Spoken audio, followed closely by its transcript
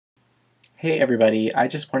Hey everybody, I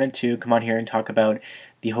just wanted to come on here and talk about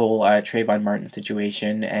the whole Trayvon Martin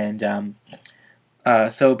situation, and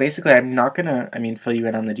so basically I'm not gonna, fill you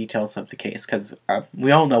in on the details of the case, because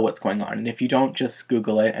we all know what's going on, and if you don't, just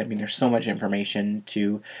Google it. There's so much information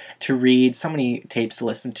to read, so many tapes to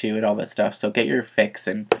listen to, and all that stuff, so get your fix.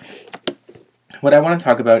 And what I want to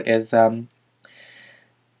talk about is,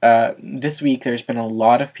 this week there's been a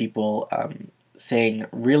lot of people saying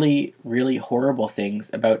really, really horrible things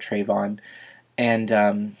about Trayvon,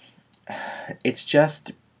 and it's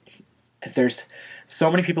just, there's so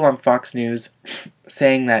many people on Fox News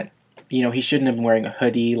saying that, he shouldn't have been wearing a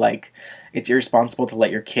hoodie, like, it's irresponsible to let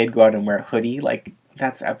your kid go out and wear a hoodie, like,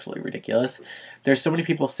 that's absolutely ridiculous. There's so many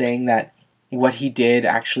people saying that what he did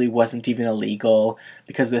actually wasn't even illegal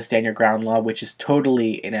because of the Stand Your Ground law, which is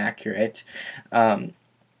totally inaccurate.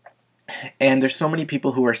 And there's so many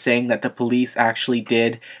people who are saying that the police actually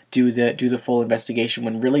did do the full investigation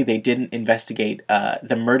when really they didn't investigate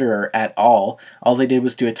the murderer at all. All they did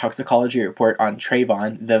was do a toxicology report on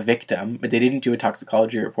Trayvon, the victim, but they didn't do a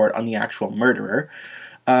toxicology report on the actual murderer.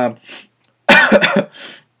 Um,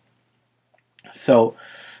 so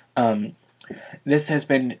this has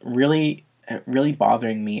been really, really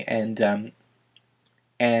bothering me, and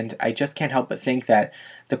I just can't help but think that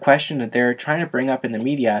the question that they're trying to bring up in the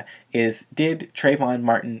media is, did Trayvon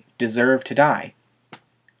Martin deserve to die?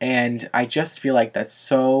 And I just feel like that's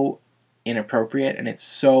so inappropriate and it's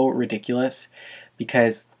so ridiculous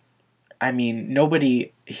because,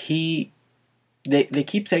 they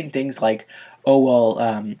keep saying things like, oh, well,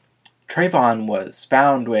 Trayvon was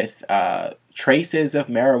found with traces of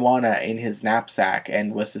marijuana in his knapsack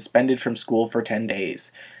and was suspended from school for 10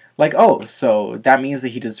 days. Like, oh, so that means that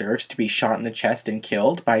he deserves to be shot in the chest and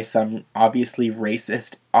killed by some obviously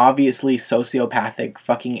racist, obviously sociopathic,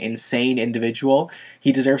 fucking insane individual?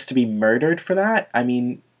 He deserves to be murdered for that?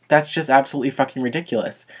 That's just absolutely fucking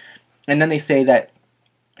ridiculous. And then they say that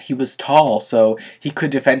he was tall, so he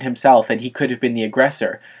could defend himself and he could have been the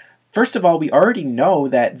aggressor. First of all, we already know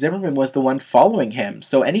that Zimmerman was the one following him,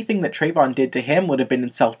 so anything that Trayvon did to him would have been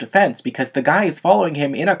in self-defense because the guy is following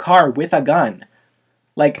him in a car with a gun.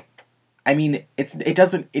 Like, it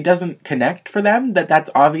doesn't connect for them that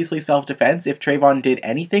that's obviously self-defense if Trayvon did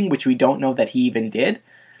anything, which we don't know that he even did.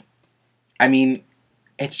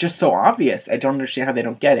 It's just so obvious. I don't understand how they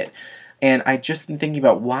don't get it. And I just been thinking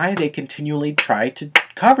about why they continually try to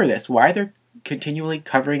cover this, why they're continually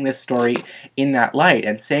covering this story in that light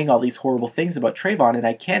and saying all these horrible things about Trayvon, and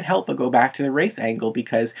I can't help but go back to the race angle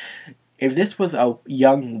because if this was a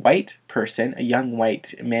young white person, a young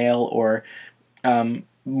white male, or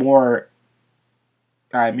more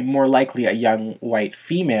likely a young white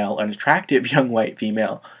female, an attractive young white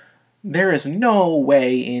female, there is no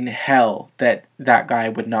way in hell that that guy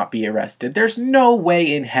would not be arrested. There's no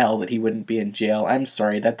way in hell that he wouldn't be in jail. I'm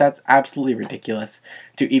sorry, that's absolutely ridiculous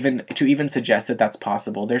to even suggest that that's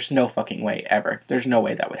possible. There's no fucking way ever. There's no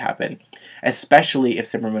way that would happen, especially if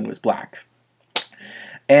Zimmerman was black.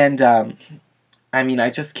 And I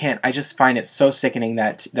just can't. I just find it so sickening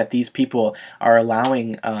that these people are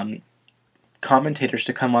allowing commentators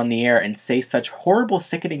to come on the air and say such horrible,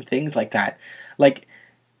 sickening things like that. Like,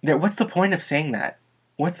 what's the point of saying that?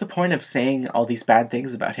 What's the point of saying all these bad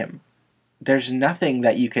things about him? There's nothing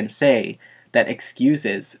that you can say that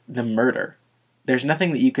excuses the murder. There's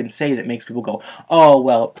nothing that you can say that makes people go, oh,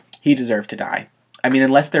 well, he deserved to die.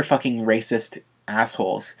 Unless they're fucking racist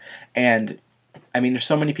assholes. And there's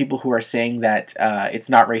so many people who are saying that it's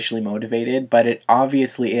not racially motivated, but it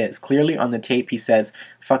obviously is. Clearly on the tape he says,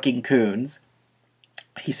 fucking coons.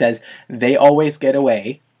 He says, they always get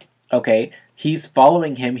away. Okay, he's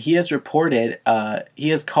following him. He has reported, he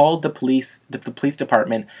has called the police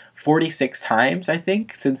department 46 times, I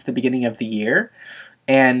think, since the beginning of the year.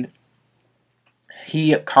 And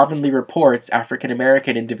he commonly reports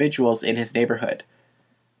African-American individuals in his neighborhood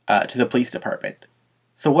to the police department.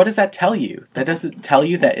 So what does that tell you? That doesn't tell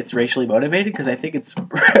you that it's racially motivated, because I think it's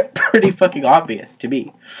pretty fucking obvious to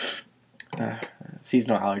me.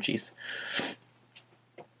 Seasonal allergies.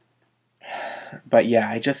 But yeah,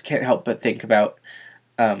 I just can't help but think about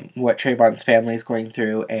what Trayvon's family is going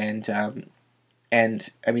through, and the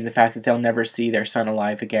fact that they'll never see their son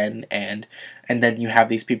alive again, and then you have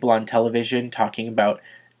these people on television talking about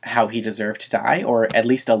how he deserved to die, or at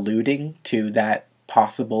least alluding to that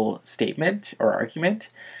possible statement or argument,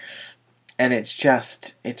 and it's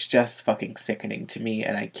just fucking sickening to me,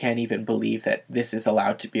 and I can't even believe that this is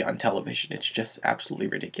allowed to be on television. It's just absolutely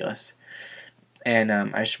ridiculous, and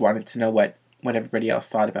I just wanted to know what everybody else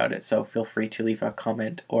thought about it, so feel free to leave a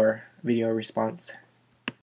comment or video response.